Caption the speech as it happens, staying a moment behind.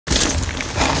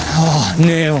Oh,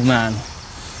 Neil, man.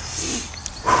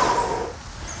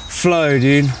 Flow,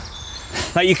 dude.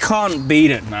 Like, you can't beat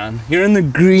it, man. You're in the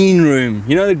green room.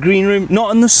 You know the green room?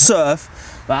 Not on the surf,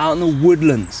 but out in the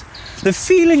woodlands. The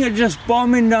feeling of just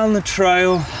bombing down the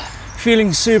trail,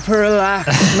 feeling super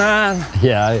relaxed, man.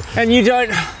 Yeah. And you don't...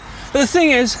 But the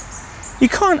thing is, you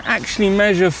can't actually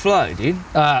measure flow, dude.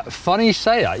 Funny you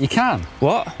say that. You can.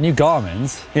 What? New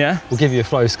Garmin's will give you a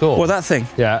flow score. What, that thing?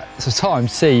 Yeah. So it's time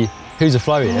to see who's the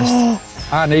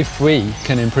flowiest and if we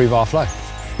can improve our flow.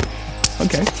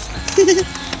 Okay.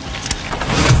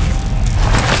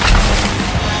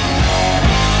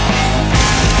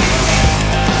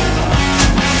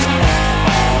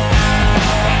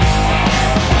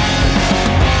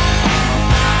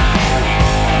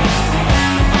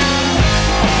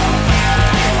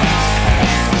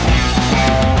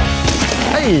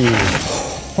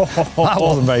 That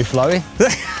wasn't very flowy.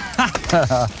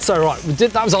 So right,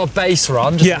 that was our base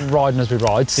run, just riding as we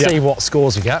ride, to see what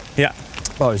scores we get. Yeah.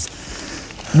 Those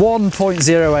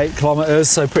 1.08 kilometers,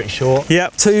 so pretty short.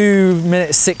 Yep. 2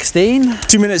 minutes 16.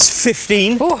 2 minutes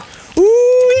 15. Oh.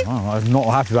 Ooh. Oh, I'm not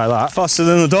happy about that. Faster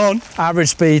than the dawn. Average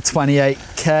speed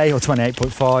 28k or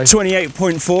 28.5.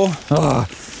 28.4. Oh.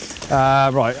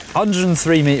 Right,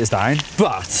 103 meters down,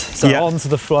 but so on to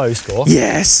the flow score.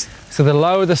 Yes. So the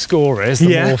lower the score is, the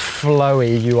more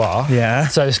flowy you are. Yeah.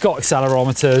 So it's got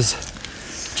accelerometers,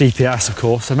 GPS of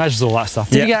course, so it measures all that stuff.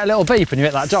 Did you get a little beep when you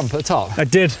hit that jump at the top? I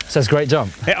did. It says great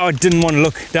jump. I didn't want to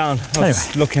look down. I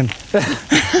was looking.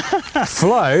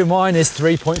 Flow, mine is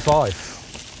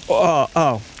 3.5.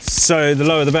 Oh, so the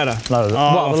lower the better. Well,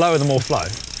 the lower the more flow.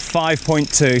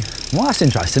 5.2. Well, that's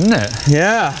interesting, isn't it?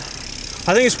 Yeah.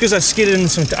 I think it's because I skidded in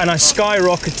some, and I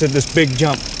skyrocketed this big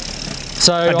jump.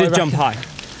 So I did jump high.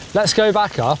 Let's go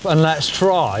back up and let's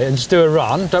try and just do a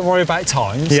run. Don't worry about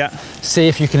times. Yeah. See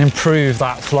if you can improve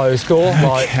that flow score.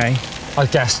 Okay. Like, I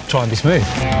guess try and be smooth.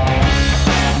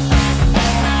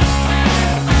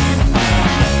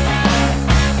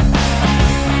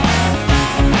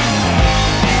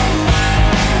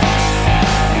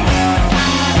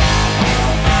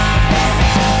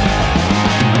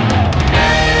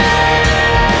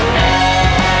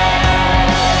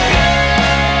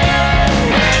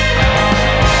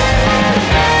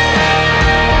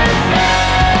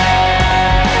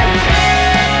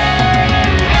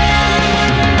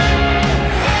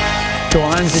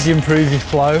 Did you improve your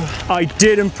flow? I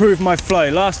did improve my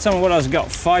flow. Last time what I got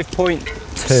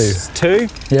 5.2.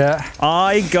 Yeah.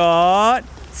 I got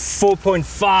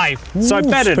 4.5. So I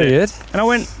bettered it. And I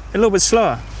went a little bit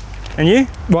slower. And you?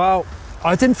 Well,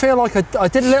 I didn't feel like I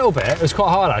did a little bit. It was quite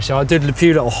hard actually. I did a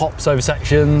few little hops over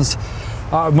sections.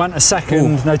 I went 2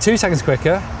 seconds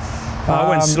quicker. I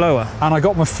went slower. And I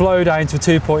got my flow down to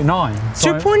 2.9.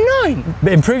 So 2.9?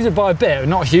 It improved it by a bit,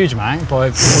 not a huge amount,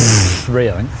 by 3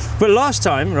 I think. But last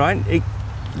time, right,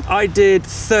 I did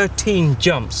 13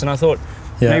 jumps and I thought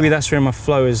maybe that's where my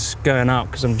flow is going out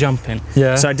because I'm jumping.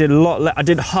 Yeah. So I did a lot, I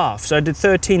did half. So I did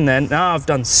 13 then, now I've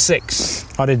done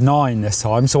 6. I did 9 this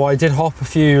time. So I did hop a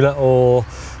few little,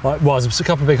 there's a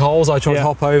couple of big holes I tried to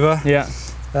hop over. Yeah.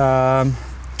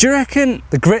 Do you reckon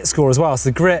the grit score as well? So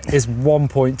the grit is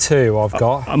 1.2 I've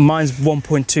got. Mine's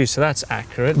 1.2, so that's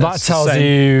accurate. That tells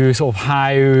you sort of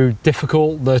how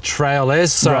difficult the trail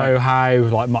is, so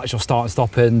how much you'll start and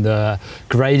stop in, the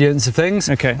gradients of things.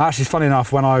 Okay. Actually, funny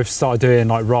enough, when I've started doing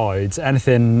rides,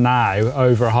 anything now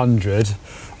over 100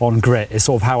 on grit is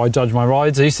sort of how I judge my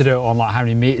rides. I used to do it on how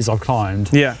many meters I've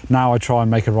climbed. Yeah. Now I try and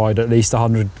make a ride at least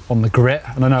 100 on the grit,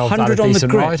 and I know I've had a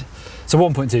decent ride. So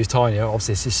 1.2 is tiny.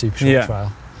 Obviously, it's a super short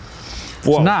trail.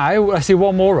 So now, let's do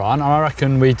one more run, and I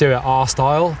reckon we do it our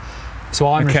style. So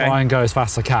I'm going to try and go as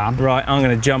fast as I can. Right, I'm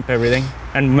going to jump everything,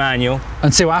 and manual.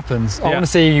 And see what happens. I want to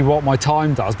see what my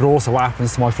time does, but also what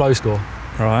happens to my flow score.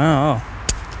 Right.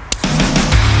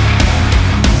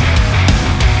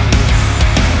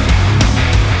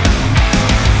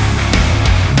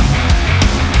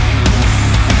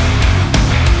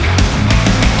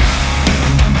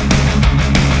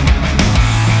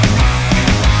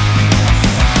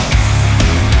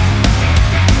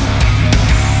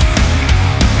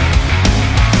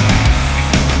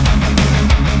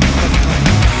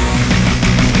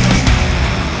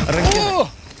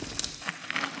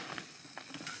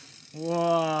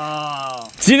 Wow.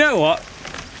 Do you know what?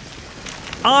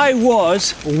 I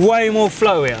was way more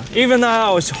flowier. Even though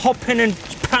I was hopping and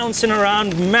pouncing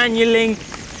around, manualing,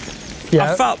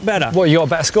 I felt better. What, you got a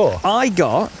better score? I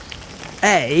got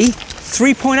a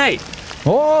 3.8.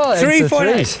 Oh,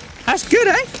 3.8. That's good,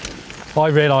 eh? I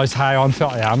realised how unfit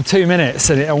I am. 2 minutes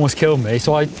and it almost killed me.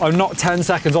 So I'm not 10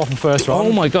 seconds off the first run.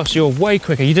 Oh my gosh, you're way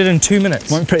quicker. You did it in 2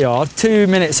 minutes. Went pretty hard. 2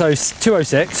 minutes, so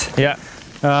 2:06. Yeah.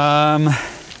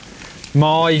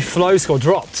 My flow score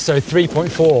dropped, so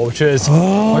 3.4, which is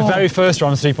my very first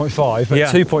run was 3.5, but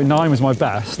 2.9 was my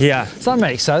best. Yeah. So that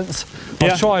makes sense. I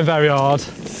was trying very hard,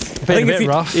 being a bit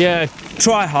rough. Yeah,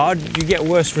 try hard, you get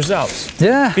worse results.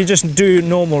 Yeah. If you just do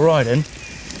normal riding.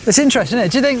 It's interesting, isn't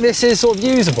it? Do you think this is sort of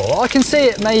usable? I can see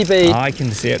it maybe. I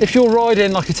can see it. If you're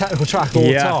riding like a technical track all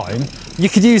the time, you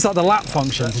could use like the lap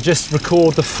function to just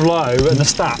record the flow and the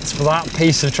stats for that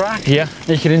piece of track. Yeah.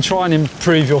 You can try and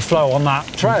improve your flow on that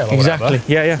trail. Or exactly.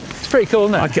 Whatever. Yeah, yeah. It's pretty cool,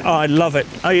 isn't it? I love it.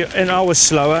 And I was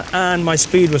slower, and my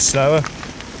speed was slower,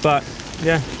 but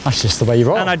yeah. That's just the way you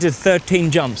roll. And I did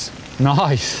 13 jumps.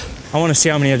 Nice. I want to see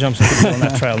how many jumps I can do on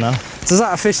that trail now. Does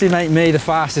that officially make me the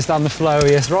fastest and the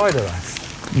flowiest rider then?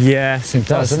 Yes, it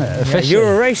does, doesn't it? Yeah,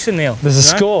 you're a racer, Neil. There's a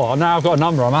score. Now I've got a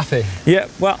number. I'm happy. Yeah.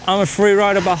 Well, I'm a free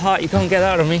rider by heart. You can't get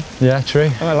that out of me. Yeah, true.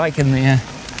 I like it. Yeah.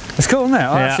 It's cool, isn't it?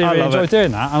 I actually really enjoy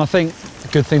doing that, and I think a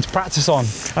good thing to practice on.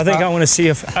 I think I want to see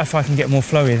if I can get more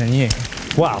flowy than you.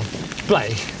 Well,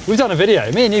 Blake, we've done a video.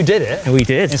 Me and you did it. We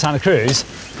did. In Santa Cruz.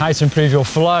 How to improve your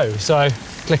flow. So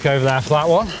click over there for that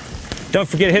one. Don't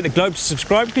forget to hit the globe to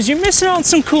subscribe because you're missing out on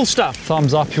some cool stuff.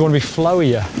 Thumbs up if you want to be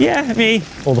flowier. Yeah, me.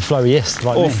 Or the flowiest,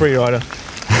 like me. Or free rider.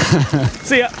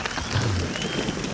 See ya.